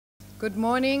Good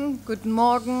morning, good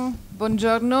morgen,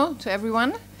 buongiorno to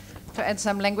everyone, to add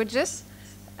some languages.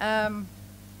 Let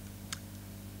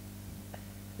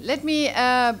me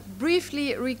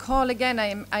briefly recall again,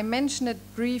 I mentioned it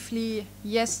briefly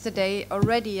yesterday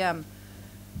already, a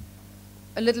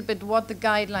little bit what the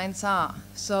guidelines are.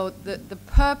 So the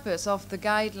purpose of the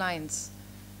guidelines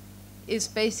is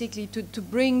basically to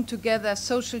bring together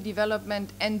social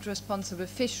development and responsible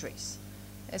fisheries.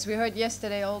 As we heard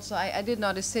yesterday also, I did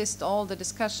not assist all the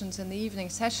discussions in the evening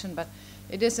session, but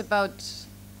it is about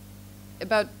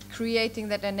creating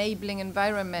that enabling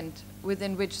environment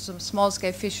within which some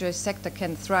small-scale fisheries sector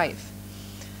can thrive.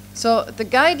 So the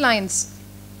guidelines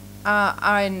are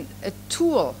a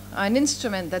tool, an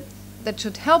instrument that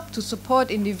should help to support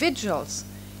individuals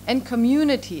and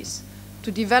communities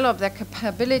to develop their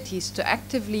capabilities to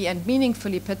actively and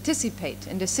meaningfully participate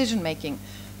in decision-making.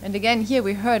 And again, here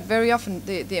we heard very often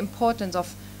the importance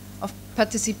of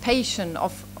participation,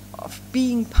 of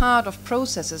being part of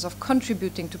processes, of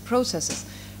contributing to processes.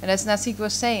 And as Nasik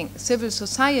was saying, civil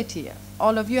society,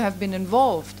 all of you have been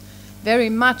involved very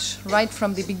much right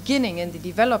from the beginning in the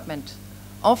development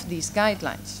of these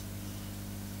guidelines.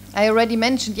 I already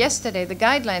mentioned yesterday the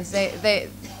guidelines, they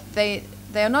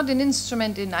are not an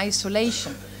instrument in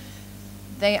isolation.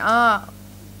 They are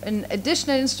an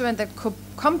additional instrument that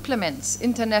complements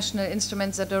international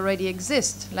instruments that already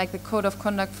exist, like the Code of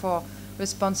Conduct for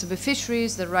Responsible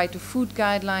Fisheries, the Right to Food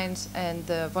Guidelines, and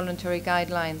the Voluntary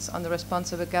Guidelines on the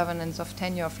Responsible Governance of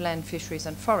Tenure of Land, Fisheries,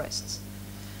 and Forests.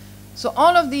 So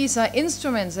all of these are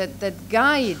instruments that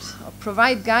guide or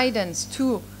provide guidance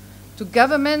to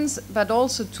governments, but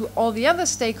also to all the other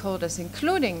stakeholders,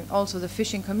 including also the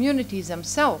fishing communities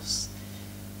themselves,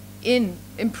 in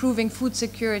improving food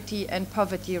security and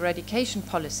poverty eradication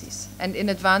policies, and in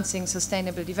advancing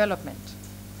sustainable development.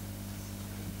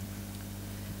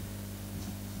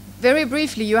 Very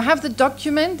briefly, you have the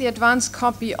document, the advanced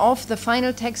copy of the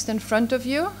final text in front of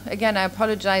you. Again, I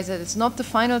apologize that it's not the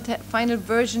final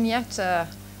version yet.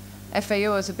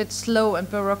 FAO is a bit slow and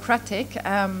bureaucratic.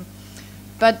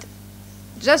 But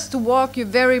just to walk you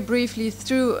very briefly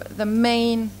through the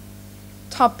main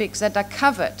topics that are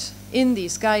covered in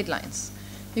these guidelines.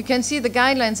 You can see the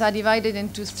guidelines are divided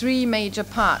into three major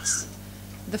parts.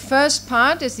 The first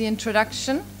part is the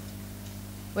introduction,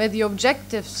 where the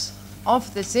objectives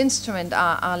of this instrument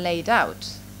are laid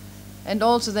out, and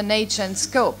also the nature and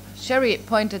scope. Sherry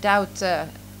pointed out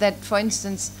that, for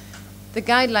instance, the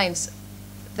guidelines,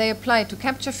 they apply to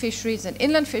capture fisheries and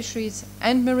inland fisheries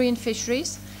and marine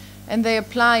fisheries, and they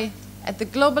apply at the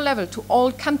global level to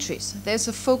all countries. There's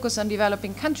a focus on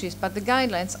developing countries, but the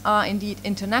guidelines are indeed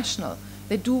international.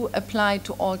 They do apply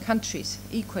to all countries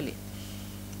equally.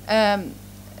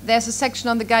 There's a section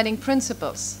on the guiding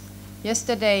principles.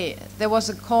 Yesterday, there was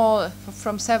a call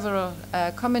from several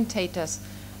commentators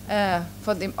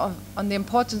on the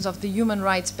importance of the human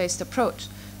rights-based approach.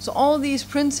 So all these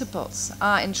principles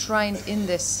are enshrined in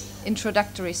this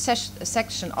introductory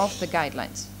section of the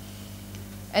guidelines.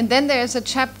 And then there is a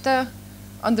chapter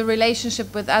on the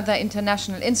relationship with other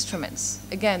international instruments.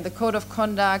 Again, the Code of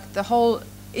Conduct, the whole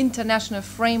international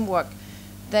framework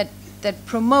that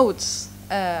promotes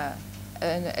a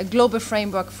global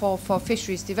framework for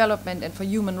fisheries development and for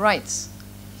human rights.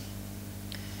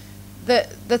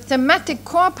 The thematic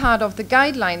core part of the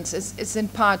guidelines is in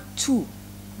part 2,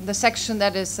 the section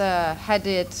that is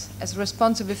headed as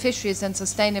responsible fisheries and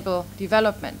sustainable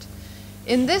development.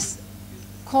 In this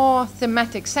core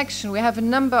thematic section, we have a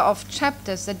number of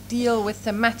chapters that deal with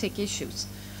thematic issues.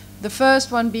 The first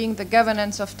one being the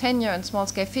governance of tenure and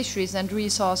small-scale fisheries and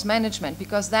resource management,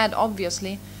 because that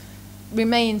obviously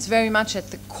remains very much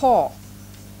at the core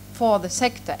for the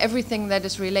sector. Everything that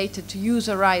is related to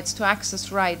user rights, to access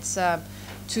rights,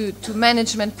 to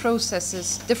management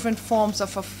processes, different forms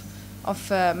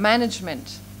of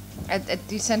management at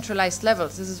decentralized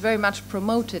levels. This is very much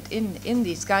promoted in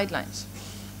these guidelines.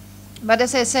 But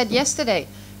as I said yesterday,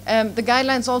 the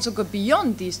guidelines also go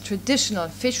beyond these traditional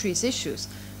fisheries issues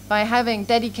by having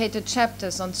dedicated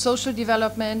chapters on social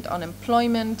development, on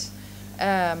employment,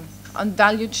 on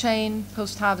value chain,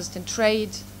 post-harvest and trade,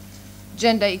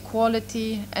 gender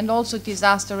equality, and also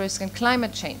disaster risk and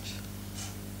climate change.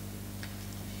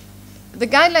 The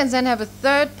guidelines then have a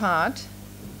third part,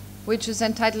 which is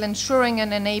entitled Ensuring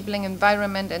an Enabling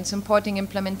Environment and Supporting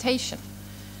Implementation.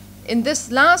 In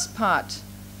this last part,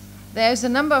 there is a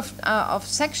number of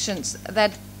sections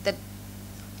that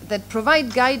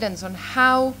provide guidance on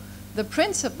how the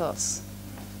principles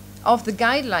of the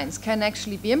guidelines can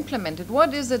actually be implemented.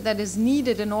 What is it that is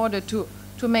needed in order to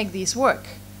make these work?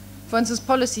 For instance,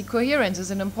 policy coherence is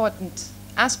an important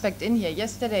aspect in here.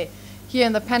 Yesterday, here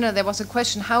in the panel, there was a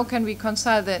question, how can we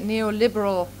reconcile the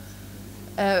neoliberal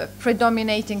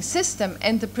predominating system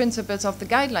and the principles of the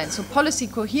guidelines? So policy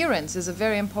coherence is a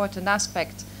very important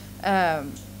aspect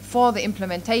for the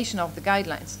implementation of the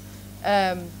guidelines.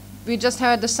 We just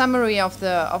heard the summary of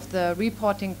the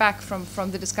reporting back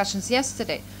from the discussions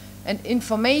yesterday. And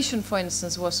information, for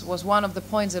instance, was one of the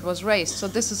points that was raised. So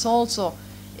this is also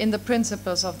in the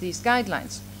principles of these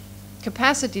guidelines.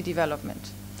 Capacity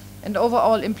development and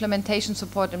overall implementation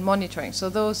support and monitoring. So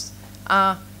those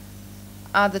are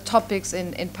the topics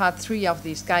in part 3 of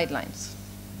these guidelines.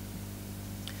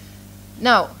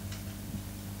 Now,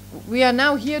 we are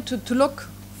now here to look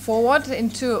forward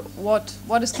into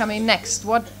what is coming next,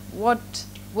 what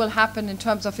will happen in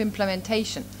terms of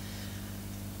implementation.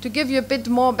 To give you a bit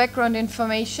more background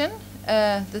information,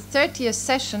 the 30th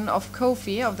session of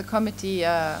COFI, of the Committee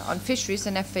on Fisheries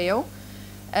and FAO,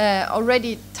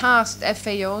 already tasked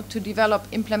FAO to develop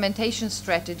implementation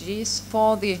strategies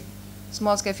for the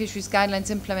small-scale fisheries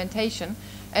guidelines implementation,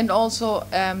 and also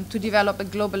to develop a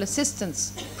global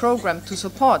assistance program to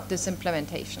support this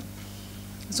implementation.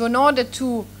 So in order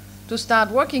to start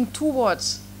working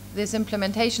towards this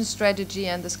implementation strategy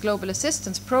and this global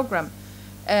assistance program,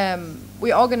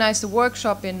 we organized a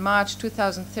workshop in March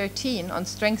 2013 on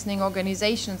strengthening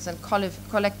organizations and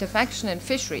collective action in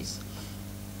fisheries.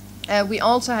 We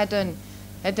also had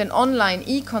an online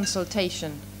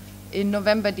e-consultation in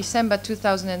November-December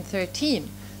 2013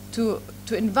 to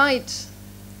invite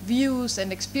views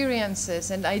and experiences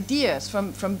and ideas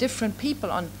from different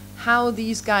people on how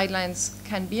these guidelines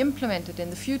can be implemented in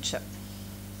the future.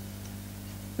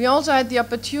 We also had the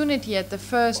opportunity at the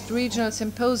first regional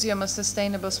symposium of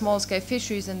sustainable small-scale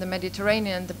fisheries in the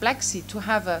Mediterranean and the Black Sea to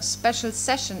have a special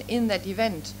session in that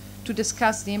event to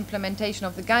discuss the implementation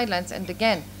of the guidelines and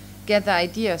again gather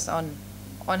ideas on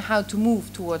how to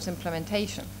move towards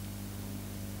implementation.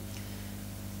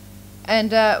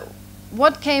 And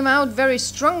what came out very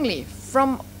strongly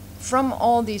from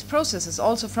all these processes,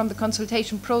 also from the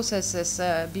consultation processes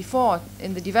before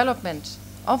in the development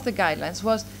of the guidelines,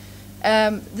 was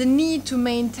the need to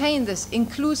maintain this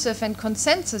inclusive and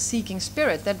consensus-seeking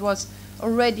spirit that was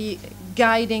already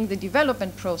guiding the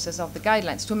development process of the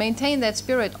guidelines, to maintain that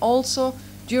spirit also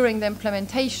during the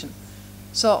implementation.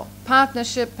 So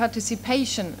partnership,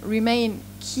 participation remain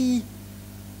key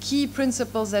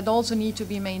principles that also need to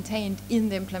be maintained in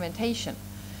the implementation.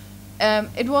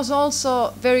 It was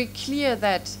also very clear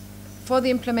that for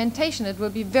the implementation it will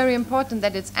be very important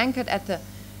that it's anchored at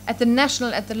the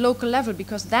national, at the local level,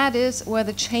 because that is where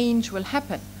the change will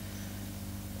happen.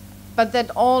 But that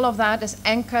all of that is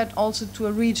anchored also to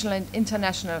a regional and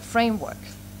international framework.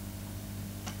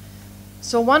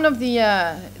 So one of the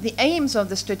aims of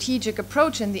the strategic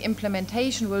approach in the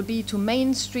implementation will be to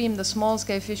mainstream the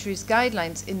small-scale fisheries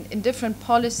guidelines in different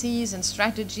policies and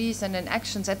strategies and in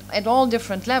actions at all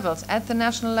different levels, at the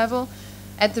national level,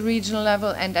 at the regional level,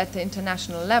 and at the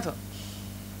international level.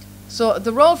 So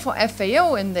the role for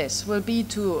FAO in this will be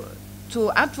to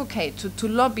advocate, to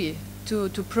lobby,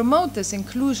 to promote this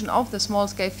inclusion of the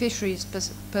small-scale fisheries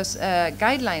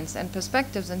guidelines and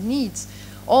perspectives and needs,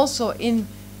 also in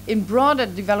broader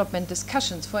development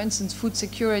discussions, for instance, food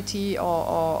security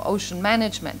or ocean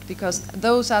management, because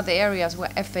those are the areas where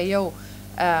FAO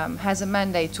has a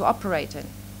mandate to operate in.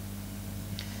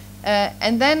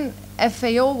 And then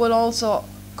FAO will also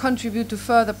contribute to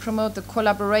further promote the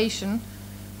collaboration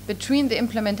between the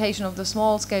implementation of the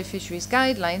small-scale fisheries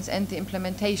guidelines and the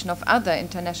implementation of other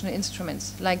international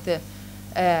instruments, like the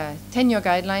tenure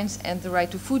guidelines and the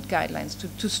right to food guidelines,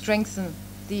 to strengthen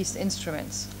these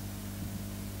instruments.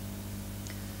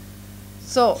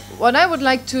 So what I would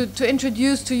like to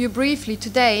introduce to you briefly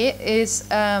today is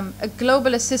a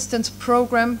global assistance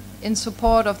program in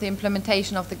support of the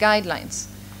implementation of the guidelines.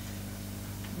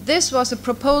 This was a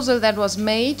proposal that was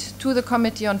made to the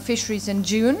Committee on Fisheries in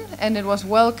June, and it was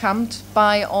welcomed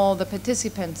by all the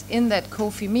participants in that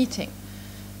COFI meeting.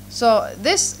 So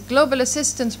this global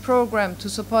assistance program to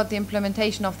support the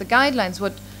implementation of the guidelines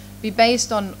would be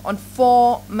based on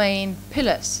 4 main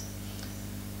pillars.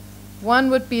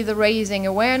 One would be the raising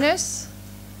awareness,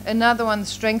 another one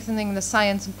strengthening the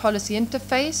science and policy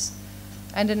interface,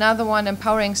 and another one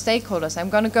empowering stakeholders.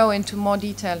 I'm going to go into more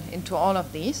detail into all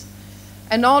of these.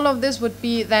 And all of this would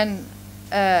be then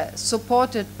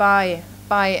supported by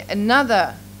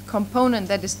another component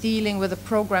that is dealing with the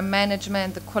program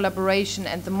management, the collaboration,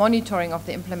 and the monitoring of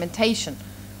the implementation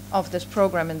of this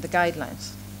program and the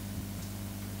guidelines.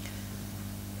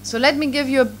 So let me give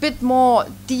you a bit more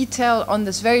detail on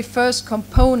this very first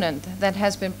component that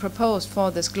has been proposed for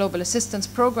this global assistance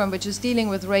program, which is dealing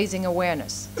with raising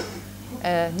awareness.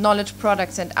 knowledge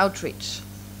products and outreach.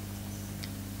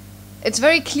 It's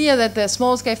very clear that the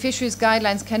small-scale fisheries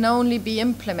guidelines can only be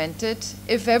implemented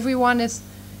if everyone is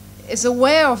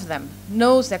aware of them,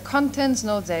 knows their contents,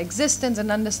 knows their existence,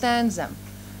 and understands them.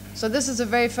 So this is the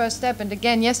very first step. And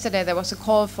again, yesterday there was a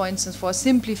call, for instance, for a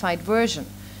simplified version.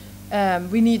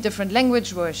 We need different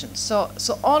language versions. So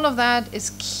all of that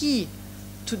is key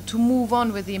to move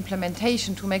on with the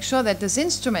implementation, to make sure that this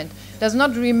instrument does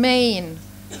not remain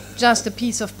just a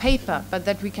piece of paper, but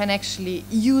that we can actually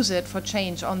use it for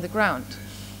change on the ground.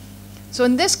 So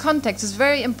in this context, it's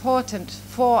very important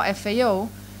for FAO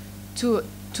to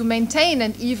maintain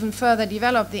and even further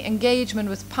develop the engagement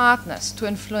with partners to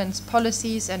influence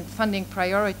policies and funding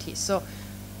priorities. So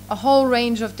a whole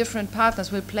range of different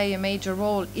partners will play a major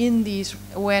role in these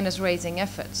awareness-raising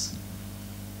efforts.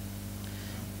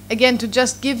 Again, to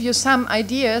just give you some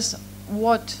ideas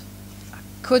what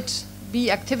could be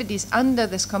activities under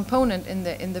this component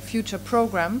in the future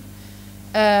program,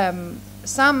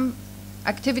 some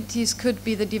activities could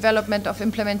be the development of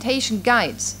implementation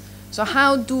guides. So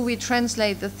how do we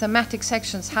translate the thematic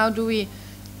sections? How do we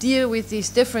deal with these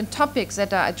different topics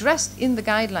that are addressed in the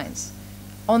guidelines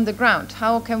on the ground?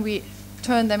 How can we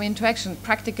turn them into action?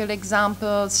 Practical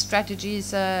examples,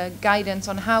 strategies, guidance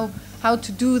on how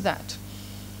to do that.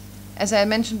 As I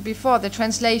mentioned before, the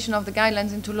translation of the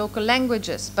guidelines into local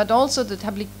languages, but also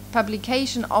the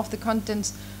publication of the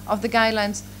contents of the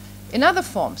guidelines in other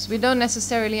forms. We don't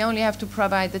necessarily only have to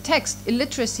provide the text.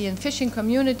 Illiteracy in fishing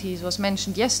communities was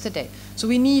mentioned yesterday. So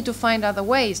we need to find other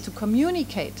ways to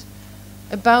communicate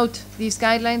about these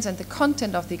guidelines and the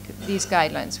content of these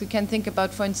guidelines. We can think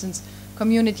about, for instance,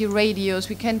 community radios.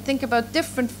 We can think about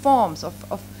different forms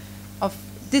of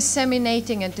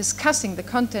disseminating and discussing the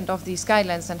content of these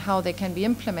guidelines and how they can be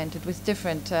implemented with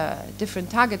different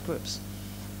target groups.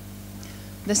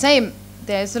 The same,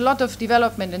 there's a lot of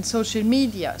development in social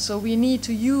media, so we need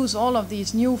to use all of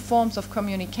these new forms of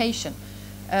communication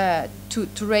to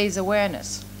raise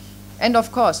awareness. And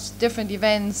of course, different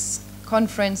events,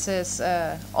 conferences,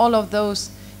 all of those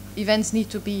events need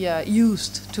to be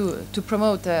used to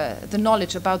promote the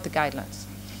knowledge about the guidelines.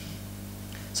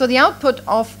 So the output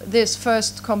of this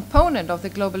first component of the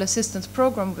Global Assistance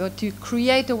Program was to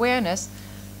create awareness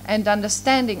and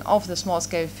understanding of the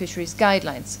small-scale fisheries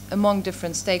guidelines among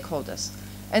different stakeholders.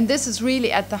 And this is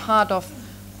really at the heart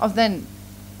of then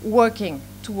working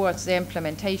towards the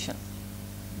implementation.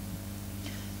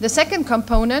 The second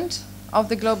component of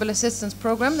the Global Assistance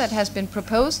Program that has been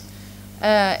proposed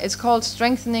is called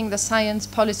Strengthening the Science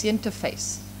Policy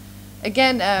Interface.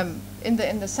 Again,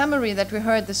 in the summary that we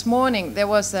heard this morning, there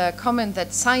was a comment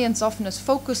that science often is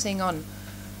focusing on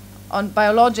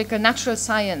biological, natural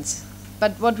science.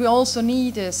 But what we also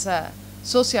need is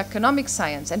socioeconomic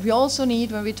science. And we also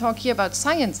need, when we talk here about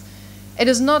science, it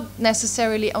is not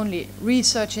necessarily only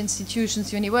research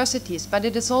institutions, universities, but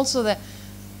it is also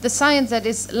the science that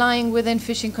is lying within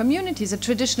fishing communities, the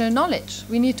traditional knowledge.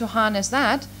 We need to harness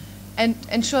that and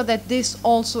ensure that this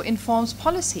also informs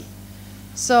policy.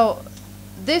 So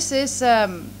this is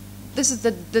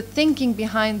the thinking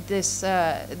behind this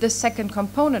second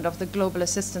component of the global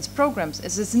assistance programs,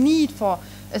 is this need for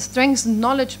a strengthened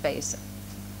knowledge base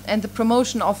and the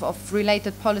promotion of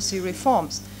related policy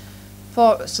reforms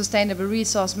for sustainable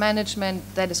resource management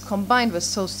that is combined with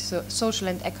social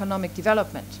and economic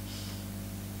development.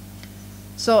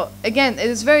 So again, it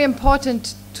is very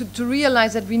important to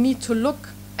realize that we need to look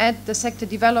at the sector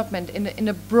development in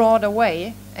a broader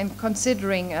way and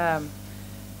considering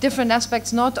different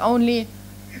aspects, not only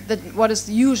what is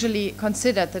usually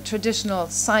considered the traditional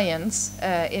science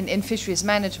in fisheries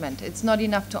management. It's not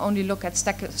enough to only look at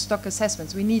stock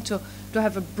assessments. We need to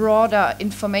have a broader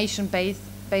information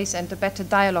base and a better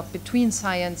dialogue between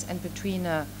science and between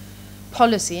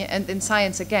policy. And in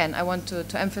science, again, I want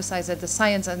to emphasize that the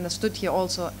science understood here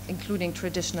also including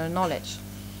traditional knowledge.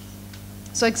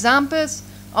 So examples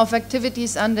of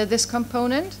activities under this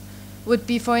component would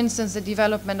be, for instance, the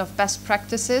development of best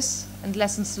practices and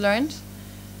lessons learned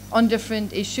on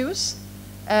different issues,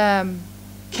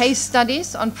 case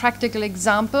studies on practical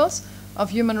examples of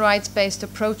human rights-based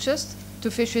approaches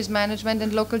to fisheries management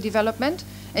and local development.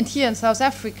 And here in South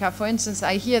Africa, for instance,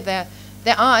 I hear there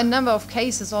are a number of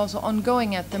cases also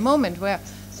ongoing at the moment where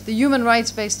the human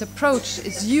rights-based approach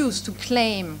is used to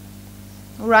claim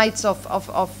rights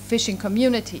of fishing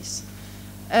communities.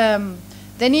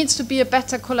 There needs to be a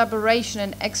better collaboration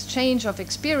and exchange of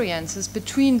experiences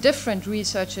between different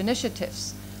research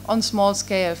initiatives on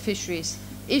small-scale fisheries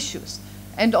issues,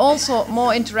 and also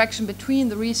more interaction between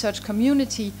the research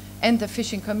community and the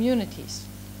fishing communities.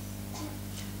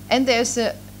 And there's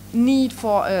a need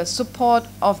for support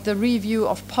of the review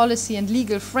of policy and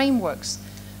legal frameworks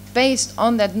based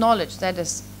on that knowledge that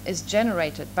is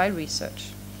generated by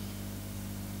research.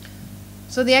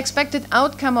 So the expected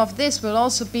outcome of this will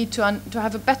also be to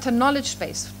have a better knowledge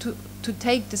base, to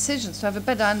take decisions, to have a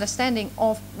better understanding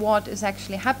of what is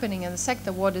actually happening in the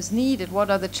sector, what is needed, what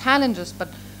are the challenges, but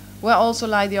where also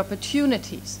lie the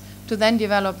opportunities to then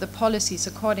develop the policies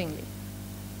accordingly.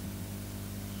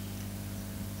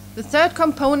 The third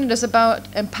component is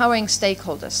about empowering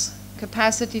stakeholders,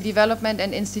 capacity development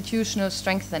and institutional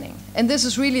strengthening. And this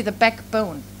is really the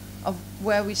backbone of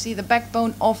where we see the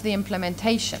backbone of the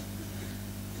implementation.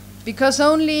 Because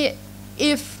only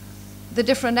if the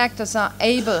different actors are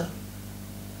able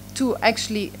to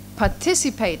actually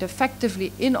participate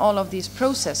effectively in all of these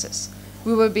processes,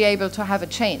 we will be able to have a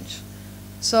change.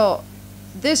 So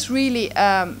this really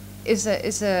is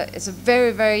a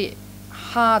very, very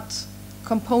hard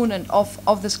component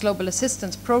of this global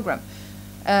assistance program,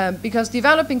 because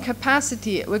developing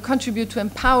capacity will contribute to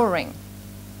empowering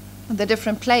the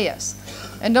different players.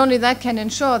 And only that can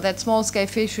ensure that small-scale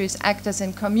fisheries actors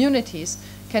in communities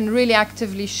can really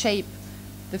actively shape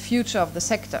the future of the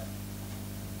sector.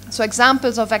 So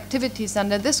examples of activities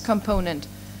under this component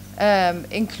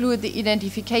include the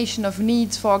identification of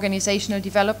needs for organizational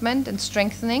development and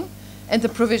strengthening and the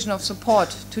provision of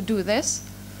support to do this.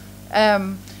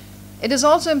 It is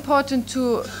also important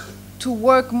to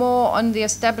work more on the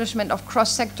establishment of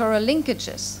cross-sectoral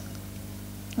linkages.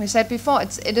 We said before,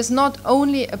 it is not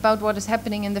only about what is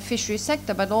happening in the fisheries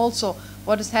sector, but also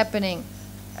what is happening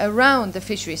around the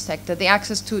fisheries sector, the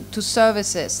access to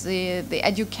services, the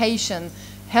education,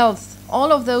 health,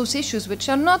 all of those issues which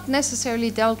are not necessarily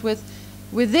dealt with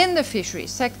within the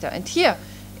fisheries sector. And here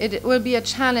it will be a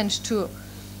challenge to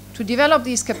develop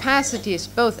these capacities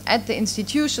both at the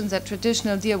institutions that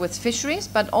traditionally deal with fisheries,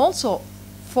 but also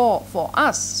for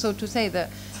us, so to say, the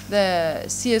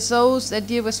CSOs that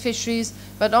deal with fisheries,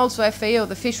 but also FAO,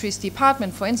 the fisheries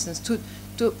department, for instance,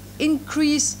 to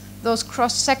increase those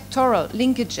cross-sectoral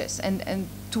linkages and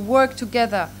to work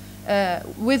together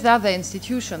with other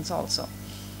institutions also.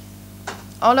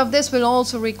 All of this will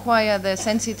also require the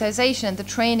sensitization and the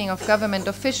training of government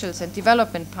officials and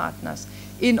development partners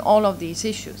in all of these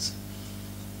issues.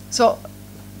 So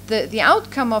the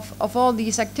outcome of all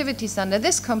these activities under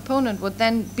this component would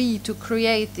then be to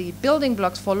create the building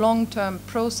blocks for long-term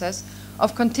process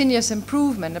of continuous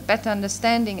improvement, a better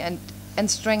understanding and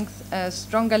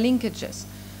stronger linkages,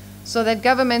 so that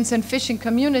governments and fishing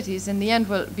communities in the end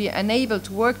will be enabled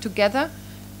to work together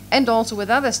and also with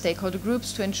other stakeholder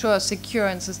groups to ensure secure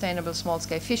and sustainable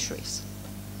small-scale fisheries.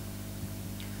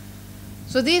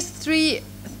 So these three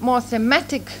more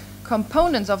thematic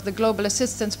components of the global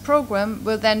assistance program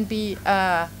will then be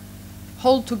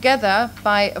held together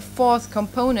by a fourth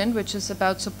component, which is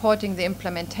about supporting the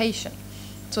implementation.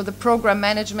 So the program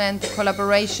management, the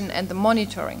collaboration, and the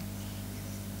monitoring.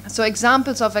 So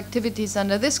examples of activities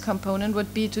under this component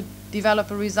would be to develop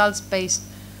a results-based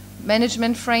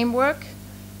management framework,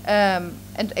 and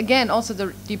again also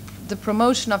the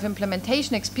promotion of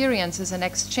implementation experiences and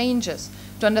exchanges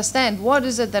to understand what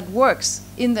is it that works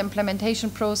in the implementation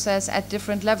process at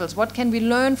different levels. What can we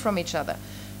learn from each other?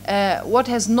 What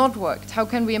has not worked? How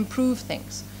can we improve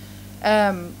things?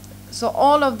 So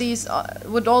all of these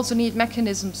would also need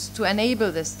mechanisms to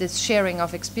enable this sharing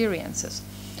of experiences.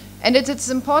 And it's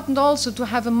important also to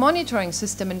have a monitoring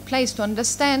system in place to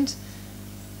understand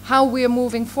how we are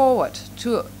moving forward,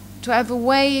 to have a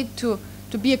way to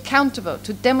be accountable,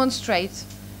 to demonstrate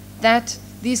that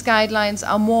these guidelines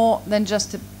are more than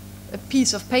just a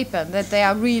piece of paper, that they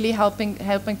are really helping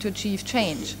to achieve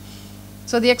change.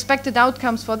 So the expected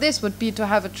outcomes for this would be to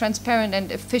have a transparent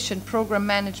and efficient program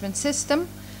management system,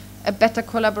 a better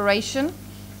collaboration,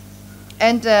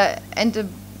 and a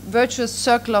virtuous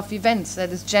circle of events that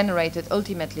is generated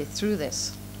ultimately through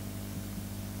this.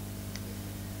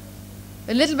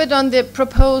 A little bit on the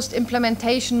proposed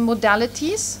implementation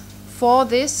modalities for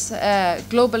this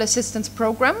global assistance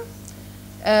program.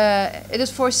 It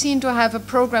is foreseen to have a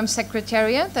program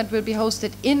secretariat that will be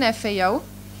hosted in FAO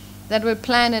that will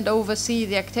plan and oversee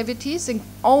the activities,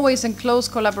 always in close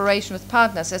collaboration with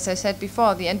partners. As I said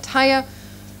before, the entire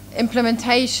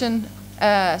implementation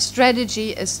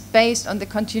strategy is based on the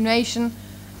continuation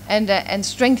and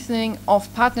strengthening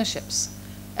of partnerships.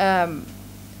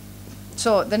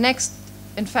 So the next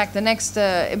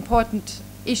important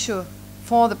issue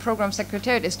for the program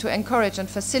secretariat is to encourage and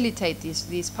facilitate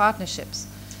these partnerships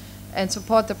and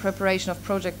support the preparation of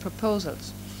project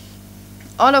proposals.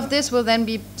 All of this will then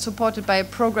be supported by a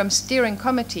program steering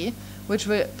committee, which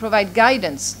will provide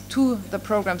guidance to the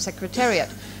program secretariat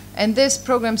And this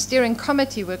program steering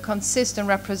committee will consist of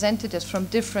representatives from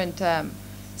different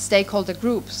stakeholder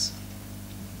groups.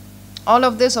 All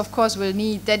of this, of course, will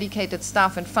need dedicated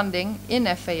staff and funding in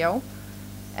FAO,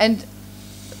 and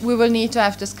we will need to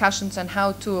have discussions on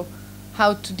how to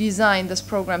design this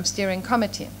program steering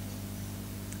committee.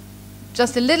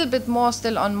 Just a little bit more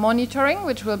still on monitoring,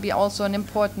 which will be also an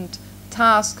important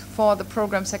task for the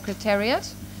program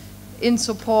secretariat with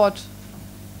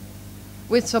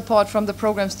support from the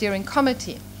program steering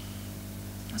committee.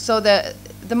 So the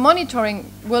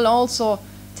monitoring will also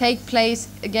take place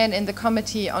again in the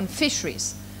committee on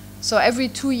fisheries. So every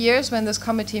 2 years when this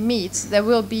committee meets, there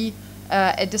will be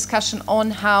a discussion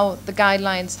on how the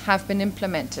guidelines have been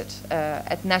implemented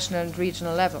at national and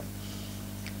regional level.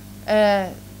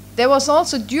 There was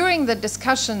also, during the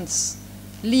discussions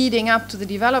leading up to the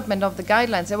development of the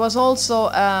guidelines, there was also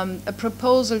a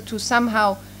proposal to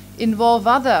somehow involve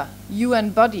other UN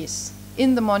bodies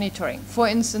in the monitoring, for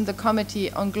instance, the Committee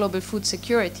on Global Food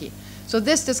Security. So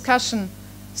this discussion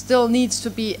still needs to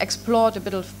be explored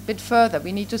a bit further.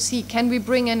 We need to see, can we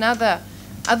bring in other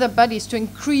bodies to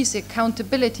increase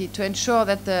accountability to ensure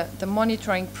that the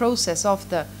monitoring process of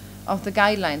the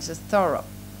guidelines is thorough.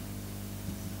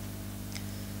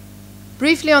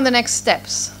 Briefly on the next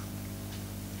steps.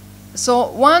 So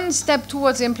one step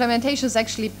towards the implementation is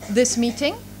actually this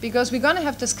meeting, because we're going to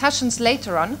have discussions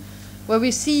later on where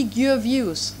we see your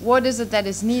views. What is it that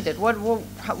is needed?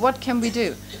 What can we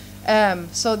do?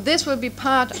 So this will be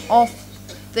part of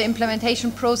the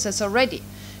implementation process already.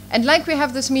 And like we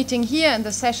have this meeting here and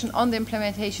the session on the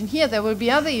implementation here, there will be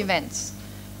other events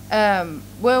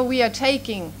where we are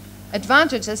taking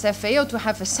advantage as FAO to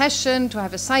have a session, to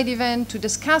have a side event, to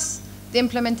discuss the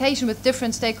implementation with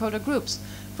different stakeholder groups.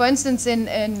 For instance,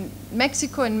 in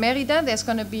Mexico, in Merida, there's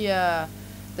going to be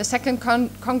the second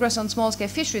Congress on Small-Scale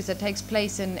Fisheries that takes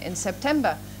place in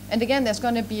September. And again, there's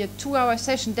going to be a 2-hour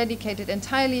session dedicated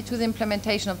entirely to the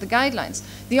implementation of the guidelines.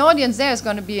 The audience there is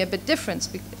going to be a bit different.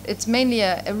 It's mainly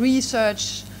a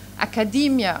research,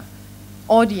 academia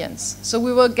audience. So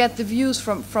we will get the views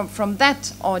from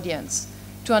that audience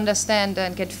to understand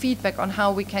and get feedback on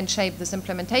how we can shape this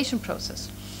implementation process.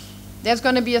 There's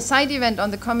going to be a side event on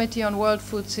the Committee on World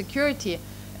Food Security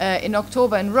in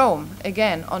October in Rome,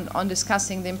 again, on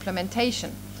discussing the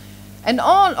implementation. And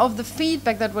all of the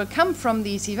feedback that will come from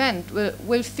these events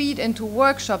will feed into a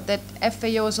workshop that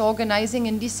FAO is organizing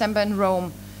in December in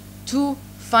Rome to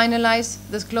finalize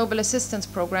this global assistance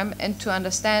program and to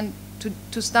understand,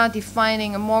 to start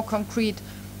defining a more concrete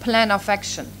plan of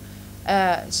action.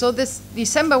 So this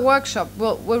December workshop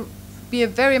will be a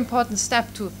very important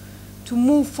step to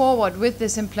move forward with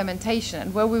this implementation,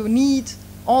 and where we will need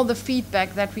all the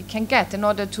feedback that we can get in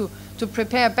order to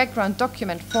prepare a background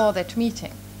document for that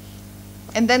meeting.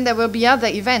 And then there will be other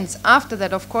events after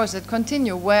that, of course, that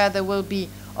continue, where there will be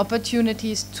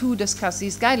opportunities to discuss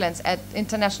these guidelines at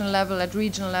international level, at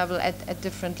regional level, at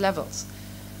different levels.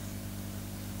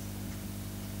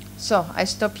 So I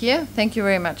stop here. Thank you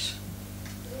very much.